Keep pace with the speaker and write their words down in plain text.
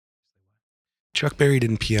Chuck Berry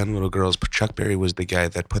didn't pee on little girls, but Chuck Berry was the guy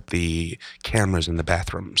that put the cameras in the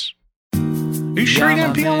bathrooms. Are you sure he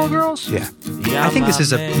didn't pee on little girls? Yeah. I think this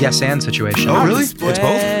is a yes and situation. Oh, really? It's both?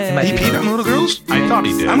 might He be peed both. on little girls? I thought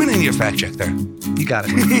he did. I'm going to need a fact check there. You got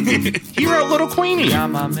it. He wrote Little Queenie.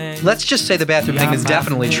 Let's just say the bathroom thing is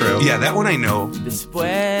definitely true. Yeah, that one I know.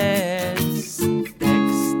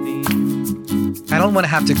 I don't want to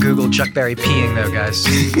have to Google Chuck Berry peeing, though, guys.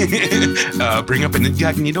 Bring up an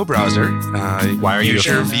incognito browser. Why are you use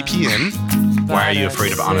your VPN? Why are you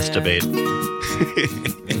afraid of honest debate? All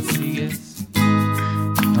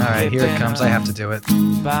right, here it comes. I have to do it.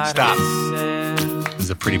 Stop. This is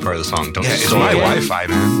a pretty part of the song. Don't Yeah, it's soil my it. Wi-Fi,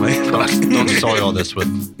 man. Like, Don't soil this with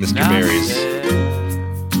Mr. Berry's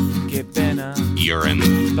urine.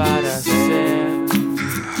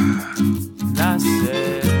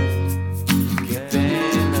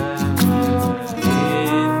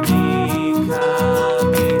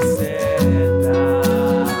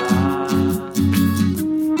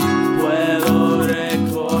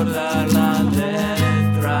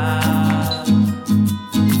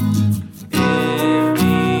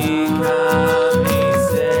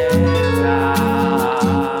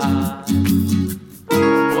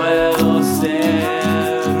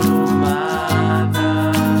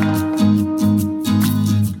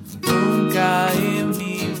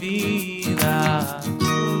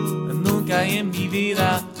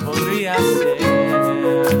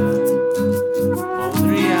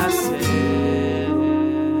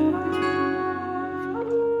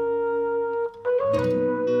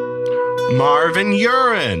 Marvin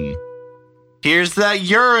Urine. Here's that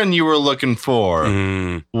urine you were looking for.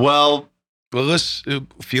 Well, let's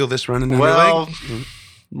feel this running down well, your leg.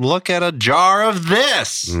 look at a jar of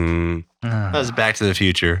this. That Ah. was Back to the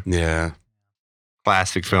Future. Yeah,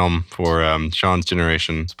 Classic film for Sean's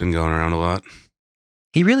generation. it's been going around a lot.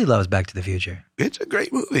 He really loves Back to the Future. It's a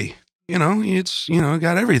great movie. It's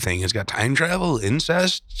got everything. It's got time travel,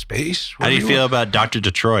 incest, space. How do you feel about Dr.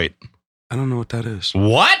 Detroit? I don't know what that is.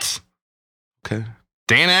 What? Okay.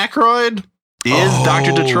 Dan Aykroyd is Oh.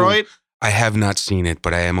 Dr. Detroit? I have not seen it,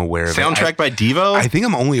 but I am aware of it. Soundtrack by Devo? I think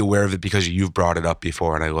I'm only aware of it because you've brought it up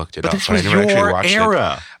before and I looked it but up. this So was I never actually your watched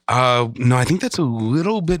era. it. No, I think that's a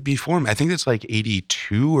little bit before me. I think it's like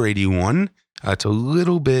 82 or 81. It's a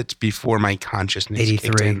little bit before my consciousness.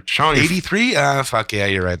 83. Sean, you're 83? Fuck yeah,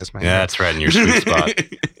 you're right. That's my Yeah, that's right in your sweet spot.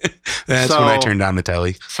 That's So- when I turned on the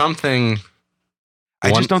telly. Something I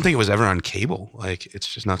One- just don't think it was ever on cable. Like, it's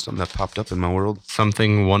just not something that popped up in my world.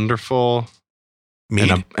 wonderful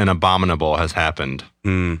and abominable has happened.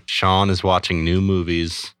 Sean is watching new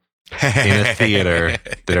movies in a theater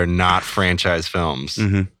that are not franchise films.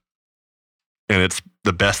 Mhm. And it's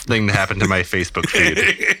the best thing to happen to my Facebook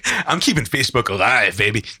feed. I'm keeping Facebook alive,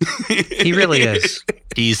 baby. He really is.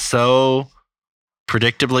 He's so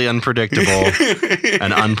predictably unpredictable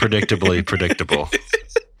and unpredictably predictable.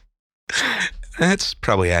 That's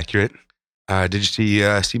probably accurate. Did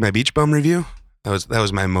you see my Beach Bum review? That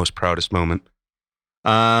was my most proudest moment.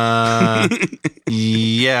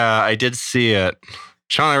 Yeah, I did see it.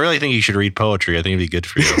 Sean, I really think you should read poetry. I think it'd be good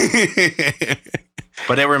for you.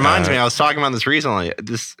 But it reminds me, I was talking about this recently.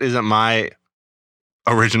 This isn't my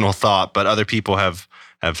original thought, but other people have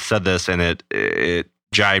said this, and it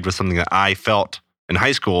jibed with something that I felt in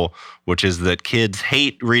high school, which is that kids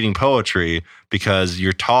hate reading poetry because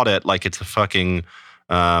you're taught it like it's a fucking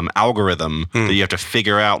algorithm that you have to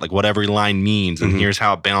figure out like what every line means, and here's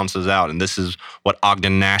how it balances out, and this is what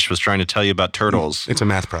Ogden Nash was trying to tell you about turtles. It's a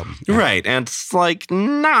math problem. Right, and it's like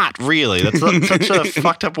not really. That's such a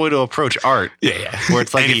fucked up way to approach art. Yeah. Where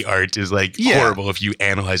it's like any art is like horrible if you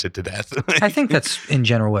analyze it to death. I think that's in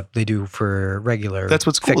general what they do for regular That's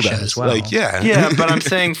what school fiction does. as well. Like, yeah. Yeah, but I'm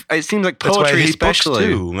saying it seems like That's why I poetry, hate books, especially.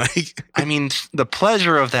 too. Like, I mean, the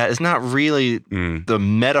pleasure of that is not really the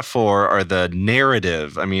metaphor or the narrative.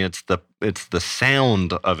 I mean, it's the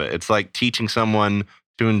sound of it. It's like teaching someone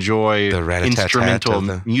to enjoy The rat-a-tat-tat instrumental of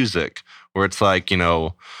the- music, where it's like, I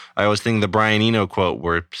always think the Brian Eno quote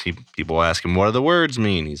where people ask him, what do the words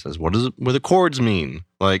mean? He says, what do the chords mean?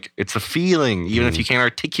 Like, it's a feeling, even if you can't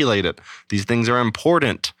articulate it. These things are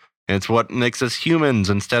important. And it's what makes us humans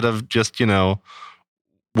instead of just,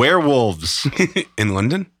 werewolves. in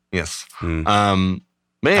London? Yes. Mm.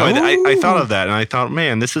 But anyway, I thought of that, and I thought,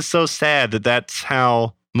 man, this is so sad that that's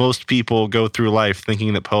how most people go through life,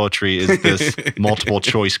 thinking that poetry is this multiple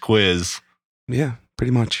choice quiz. Yeah,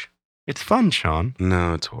 pretty much. It's fun, Sean.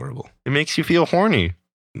 No, it's horrible. It makes you feel horny.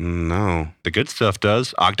 No. The good stuff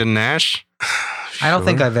does. Ogden Nash. I don't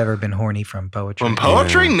think Sure. I've ever been horny from poetry. From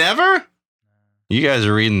poetry? Never? You guys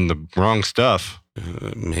are reading the wrong stuff.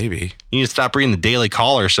 Maybe. You need to stop reading the Daily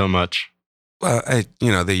Caller so much. Well,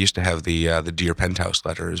 they used to have the Dear Penthouse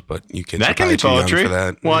letters, but you kids That are can be probably too young poetry. for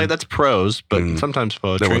that. Well, that's prose, but Mm. sometimes There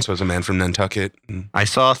poetry. once was a man from Nantucket. And I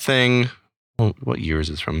saw a thing. Well, what year is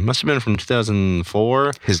this from? Must have been from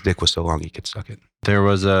 2004. his dick was so long he could suck it. There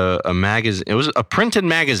was a magazine. It was a printed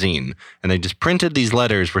magazine, and they just printed these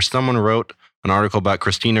letters where someone wrote an article about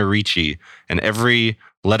Christina Ricci, and every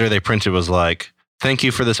letter they printed was like, "Thank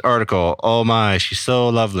you for this article. Oh my, she's so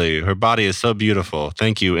lovely. Her body is so beautiful.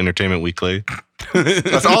 Thank you, Entertainment Weekly."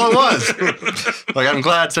 That's all it was. Like, I'm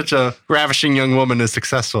glad such a ravishing young woman is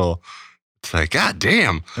successful. It's like, God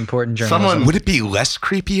damn. Important journalism. Someone- Would it be less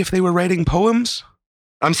creepy if they were writing poems?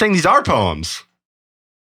 I'm saying these are poems.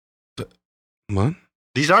 What?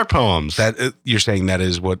 These are poems. That you're saying that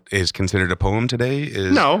is what is considered a poem today?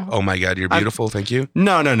 Is No. Oh my God, you're beautiful. Thank you.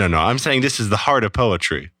 No. I'm saying this is the heart of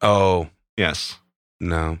poetry. Oh Yes.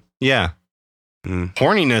 no. Yeah. Mm.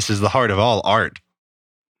 Horniness is the heart of all art.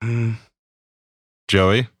 Mm.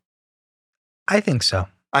 Joey? I think so.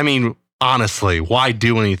 I mean, honestly, why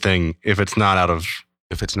do anything if it's not out of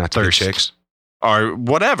If it's not to Thirst. the chicks, or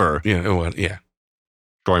whatever? yeah, what? Yeah,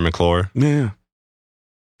 Troy McClure. yeah.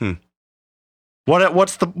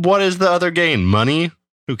 What is the other gain? Money?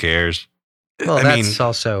 Who cares? Well, I that's mean,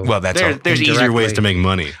 also. well, that's There's easier ways indirectly- to make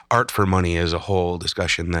money. art for money is a whole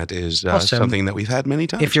discussion that is Also, something that we've had many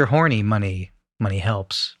times. if you're horny, money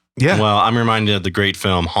helps. yeah, Well, I'm reminded of the great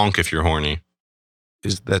film Honk If You're Horny.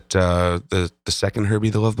 is that the second Herbie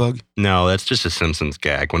the Love Bug? No, that's just a Simpsons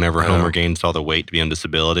gag. Whenever Oh. Homer gains all the weight to be on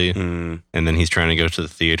disability, Mm, and then he's trying to go to the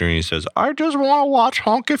theater and he says, "I just want to watch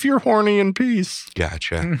Honk If You're Horny in peace."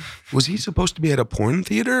 gotcha. Was he supposed to be at a porn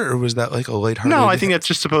theater, or was that like a lighthearted? No, I think that's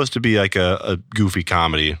just supposed to be like a goofy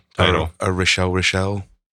comedy title. a Rochelle.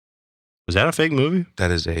 Was that a fake movie? That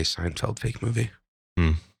is a Seinfeld fake movie.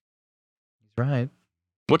 Right.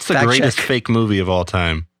 What's the Fact greatest check. fake movie of all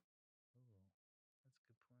time?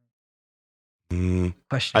 Mm,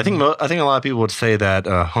 Question. I think a lot of people would say that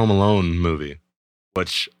Home Alone movie,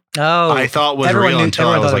 which Oh, I thought was everyone real knew- until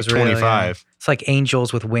I everyone was thought like it was real, yeah. 25. it's like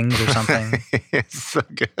angels with wings or something. It's so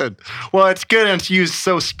good. Well, it's good and it's used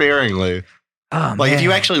so sparingly. Oh, Like, if you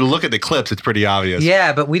man. actually look at the clips, it's pretty obvious.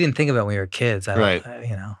 Yeah, but we didn't think about it when we were kids. Right.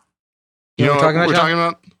 You know. You know what what we're we're talking talking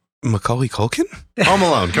about? Macaulay Culkin. Home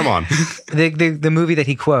Alone. Come on. The movie that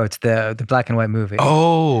he quotes, the black and white movie.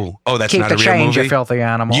 Oh, that's Keep not the a real change, you movie. filthy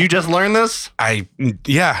animal. You just learned this? I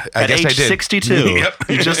guess At I age did. 62. Yep.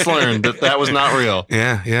 You just learned that was not real.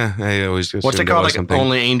 Yeah. I always What's it assumed called? was Like something.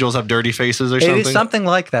 Only Angels Have Dirty Faces or it something? is something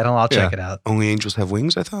like that. I'll check Yeah. it out. Only angels have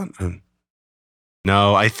wings. I thought.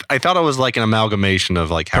 No, I thought it was like an amalgamation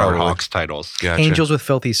of like Howard Probably. Hawks titles. Gotcha. Angels with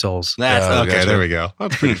filthy souls. That's Oh, okay. gotcha. There we go.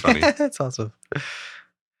 That's pretty funny. That's awesome.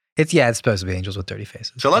 It's supposed to be angels with dirty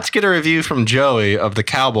faces. So let's get a review from Joey of The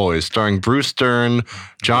Cowboys, starring Bruce Stern,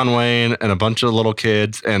 John Wayne, and a bunch of little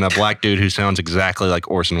kids, and a black dude who sounds exactly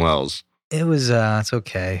like Orson Welles. It was. It's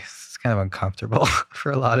okay. It's kind of uncomfortable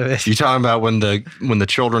for a lot of it. You talking about when the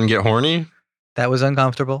children get horny? That was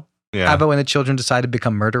uncomfortable. Yeah, How about when the children decide to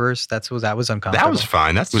become murderers? That was uncomfortable. that was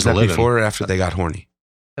fine. That's Was just that living. before or after they got horny?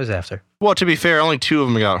 That was after. Well, to be fair, only two of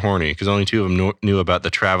them got horny because only two of them knew about the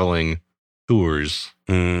traveling tours.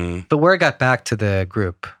 Mm, But where it got back to the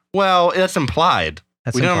group. Well, that's implied.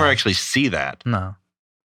 That's We never implied. actually see that. No.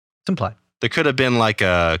 It's implied. There could have been like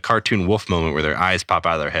a cartoon wolf moment where their eyes pop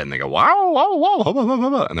out of their head and they go, wow, wow, wow, wow, wow, wow,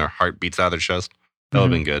 wow, and their heart beats out of their chest. That would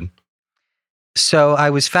have been good. So I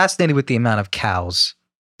was fascinated with the amount of cows.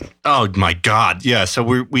 Oh my God. Yeah. So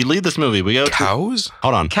we leave this movie. We go to, cows?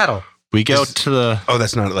 hold on. Cattle. We go Is- to the Oh,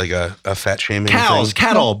 that's not like a fat shaming cows, thing?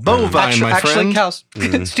 cattle, bovine, my Actually, friend. cows.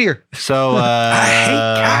 Mm. Steer. So I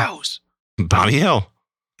hate cows. Bobby Hill.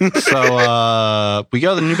 So we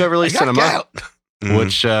go to the New Beverly I got Cinema, gout. Mm.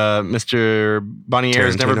 which Mr. Bonnier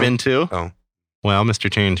has never Tarantino? been to. Oh. Well, Mr.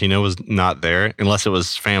 Tarantino was not there, unless it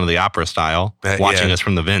was Phantom of the Opera style, watching yeah. us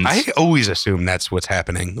from the vents. I always assume that's what's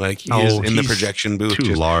happening. Like he Oh, is in the he's projection booth, too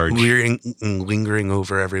just large. lingering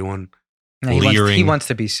over everyone. No, he Leering. wants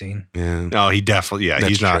to be seen. Yeah, Oh, he definitely, That's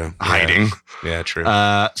he's not true. Yeah. hiding. yeah, true.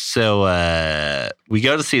 So we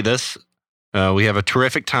go to see this. We have a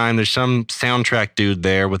terrific time. There's some soundtrack dude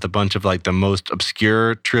there with a bunch of like the most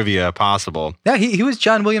obscure trivia possible. Yeah, he was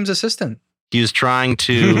John Williams' assistant. He was trying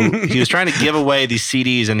to give away these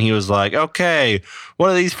CDs, and he was like, "Okay, what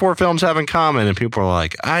do these 4 films have in common?" And people were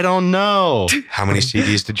like, "I don't know." How many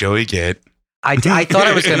CDs did Joey get? I thought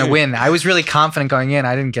I was going to win. I was really confident going in.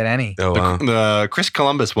 I didn't get any. Oh, The Chris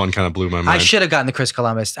Columbus one kind of blew my mind. I should have gotten the Chris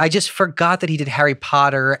Columbus. I just forgot that he did Harry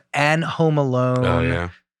Potter and Home Alone. oh yeah.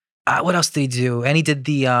 What else did he do? And he did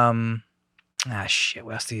the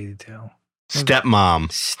what else did he do? Stepmom.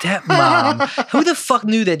 Stepmom. Who the fuck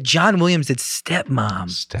knew that John Williams did Stepmom?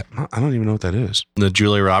 Stepmom. I don't even know what that is. The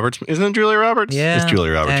Julia Roberts. Isn't it Julia Roberts? Yeah. It's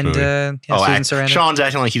Julia Roberts And movie. yeah, Susan Sarandon. Sean's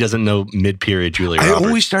acting like he doesn't know mid-period Julia I Roberts.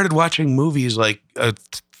 only started watching movies like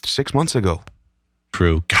 6 months ago.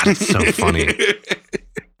 True. God, it's so funny.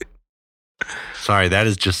 Sorry, that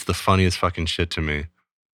is just the funniest fucking shit to me.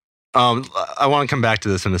 I want to come back to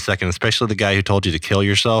this in a second, especially the guy who told you to kill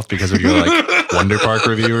yourself because of your like Wonder Park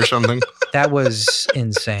review or something. That was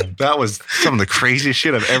insane. That was some of the craziest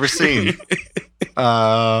shit I've ever seen.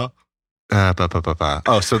 So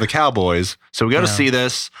the Cowboys. So we go to see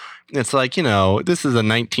this. It's like, you know, this is a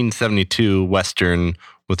 1972 Western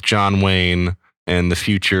with John Wayne and the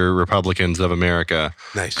future Republicans of America.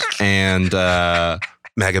 Nice. And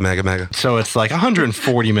MAGA. so it's like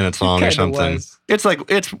 140 minutes long or something. It's like,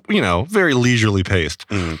 it's, you know, very leisurely paced.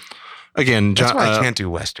 Mm. Again, That's why I can't do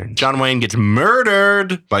Westerns. John Wayne gets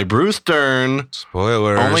murdered by Bruce Dern.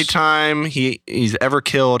 Spoilers. Only time he's ever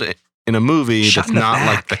killed in a movie Shot that's in the not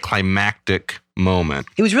back. like the climactic moment.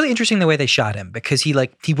 It was really interesting the way they shot him because he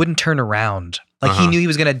wouldn't turn around. Like he Uh-huh. knew he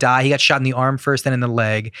was going to die. He got shot in the arm first, then in the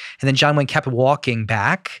leg. And then John Wayne kept walking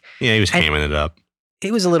back. Yeah, he was And- hamming it up.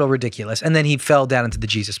 It was a little ridiculous. And then he fell down into the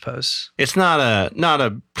Jesus pose. It's not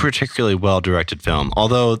a particularly well directed film.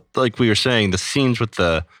 Although, like we were saying, the scenes with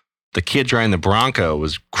the kids riding the Bronco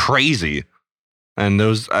was crazy. And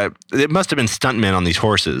those, it must have been stuntmen on these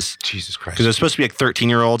horses. Jesus Christ. Because they're supposed to be like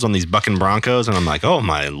 13-year-olds on these bucking Broncos. And I'm like, oh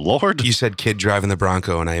my Lord. You said kid driving the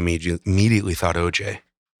Bronco, and I immediately thought OJ.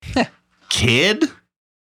 Kid?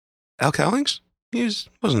 Al Cowlings? He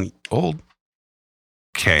wasn't old.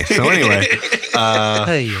 Okay, so anyway.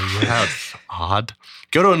 Hey, yeah, yeah. That's odd.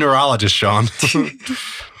 Go to a neurologist, Sean. It's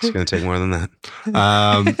going to take more than that.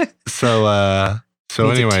 So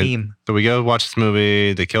Needs a anyway, team. so we go watch this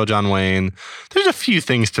movie. They kill John Wayne. There's a few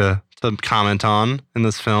things to comment on in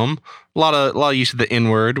this film. A lot of use of the N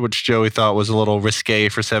word, which Joey thought was a little risque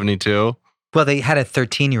for 72. Well, they had a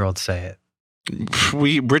 13-year-old say it.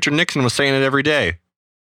 Richard Nixon was saying it every day.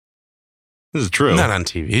 This is true. Not on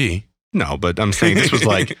TV. No, but I'm saying this was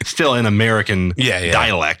like still an American Yeah.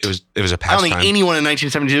 dialect. It was a I don't pastime. think anyone in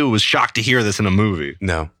 1972 was shocked to hear this in a movie.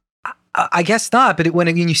 No. I guess not, but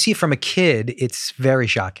when you see it from a kid, it's very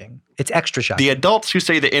shocking. It's extra shocking. The adults who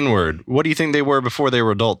say the N word, what do you think they were before they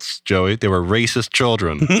were adults, Joey? They were racist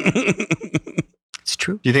children. Do It's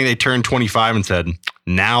true. you think they turned 25 and said,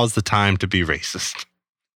 now's the time to be racist?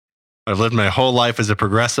 I've lived my whole life as a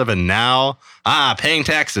progressive and now, paying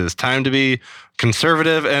taxes. Time to be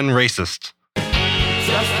conservative and racist.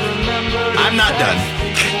 I'm not done.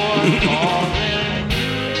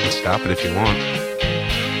 Stop it if you want.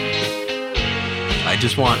 I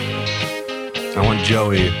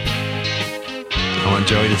want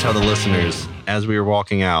Joey to tell the listeners as we were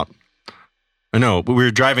walking out. No, we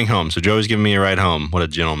were driving home. So Joey's giving me a ride home. What a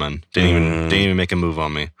gentleman. Didn't even make a move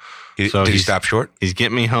on me. So Did he he's- stop short? He's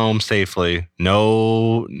getting me home safely.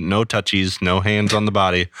 No touchies, no hands on the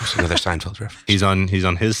body. That's another Seinfeld reference. He's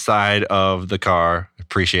on his side of the car.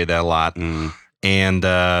 Appreciate that a lot. Mm. And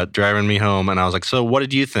driving me home. And I was like, so what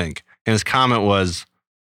did you think? And his comment was,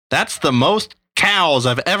 that's the most cows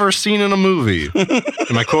I've ever seen in a movie.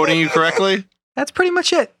 Am I quoting you correctly? That's pretty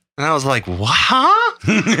much it. And I was like, what?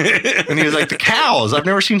 And he was like, the cows. I've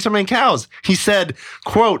never seen so many cows. He said,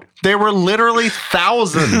 quote, there were literally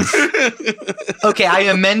thousands. Okay, I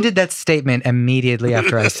amended that statement immediately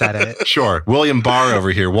after I said it. Sure. William Barr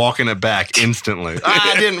over here walking it back instantly.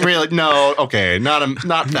 I didn't really, no, okay,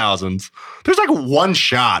 not thousands. There's like one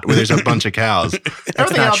shot where there's a bunch of cows. That's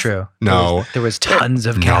Everything not else- true. No. There was tons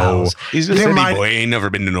of No. cows. He's a There city might- boy. Ain't never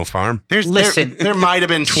been to no farm. Listen. There might have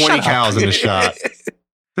been 20 Shut up. cows in the shot.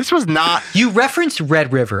 This was not. You referenced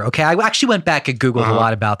Red River, okay? I actually went back and Googled a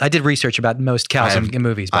lot about that. I did research about most cows in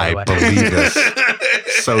movies, by the way. I believe this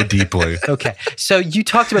so deeply. Okay, so you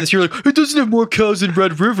talked about this. You're like, it doesn't have more cows than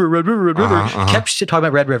Red River, Red River, Red River. Kept talking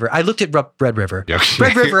about Red River. I looked at Red River. Yep.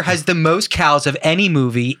 Red River has the most cows of any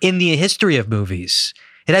movie in the history of movies.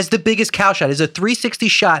 It has the biggest cow shot. It's a 360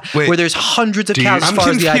 shot Wait, where there's hundreds of do you- cows as I'm far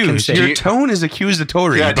as the eye can confused. see. Your tone is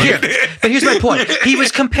accusatory. Yeah, but- But here's my point. He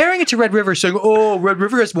was comparing it to Red River, saying, oh, Red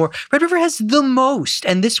River has more. Red River has the most.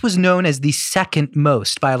 And this was known as the second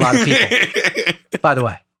most by a lot of people, by the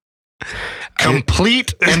way.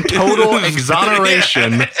 Complete and total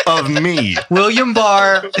exoneration of me. William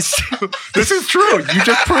Barr. This is true. You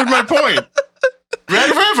just proved my point. Red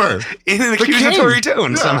River. in an The accusatory king.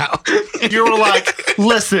 tone Yeah. somehow. You were like,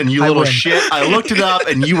 listen, you I little win. shit. I looked it up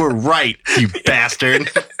and you were right, you bastard.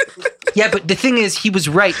 Yeah, but the thing is, he was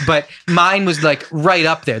right, but mine was like right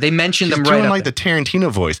up there. They mentioned them right doing up like there. the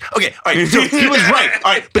Tarantino voice. Okay, all right. So he was right.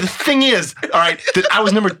 All right, but the thing is, all right, that I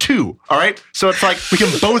was number 2. All right, so it's like we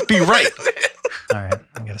can both be right. All right,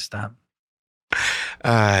 I gotta stop.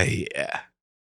 Yeah.